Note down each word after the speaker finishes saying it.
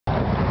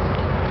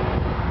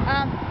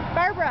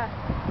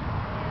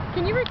Barbara,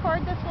 can you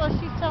record this while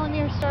she's telling me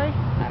her story?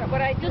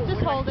 What I do?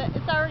 Just hold it.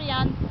 It's already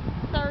on.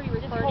 It's already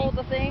recording. Just hold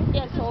the thing?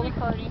 Yeah, it's just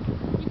recording.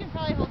 You can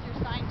probably hold your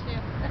sign too.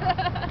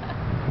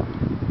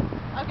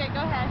 Okay,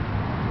 go ahead.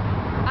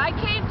 I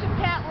came to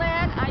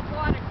Petland. I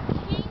bought a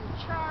King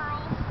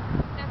Charles.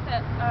 That's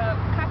a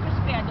Cocker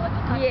Spaniel. It's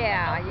a Cocker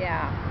Spaniel.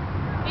 Yeah.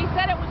 He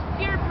said it was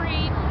pure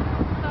breed,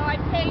 so I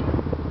paid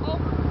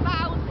over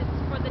thousands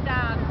for the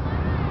dog.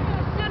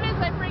 As soon as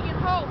I bring it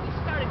home, he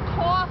started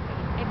coughing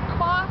and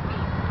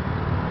coughing.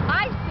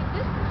 I said,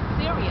 this is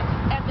serious.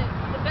 And the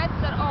vet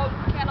said, oh,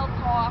 kennel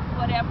cough,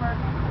 whatever.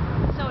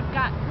 So it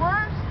got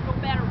worse no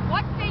matter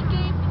what they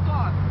gave the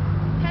dog.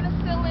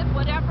 Penicillin,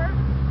 whatever,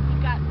 it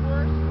got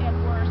worse and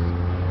worse.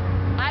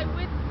 I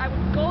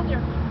would go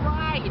there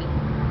crying.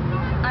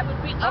 I would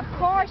be up. Of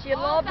course, you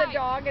all love the night.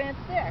 dog and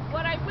it's sick.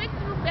 When I went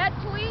through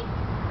mentally,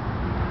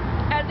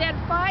 and then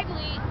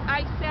finally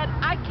I said,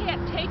 I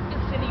can't take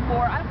this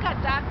anymore. I've got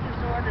doctor's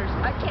orders.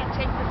 I can't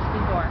take this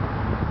anymore.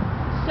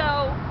 So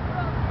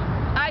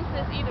I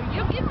says, either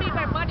you give me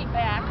my money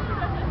back,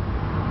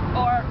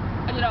 or,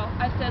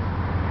 I said,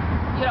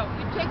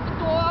 you take the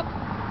dog.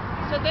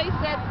 So they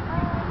said,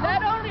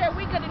 not only are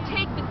we going to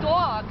take the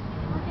dog,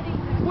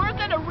 we're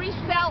going to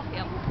resell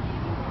him.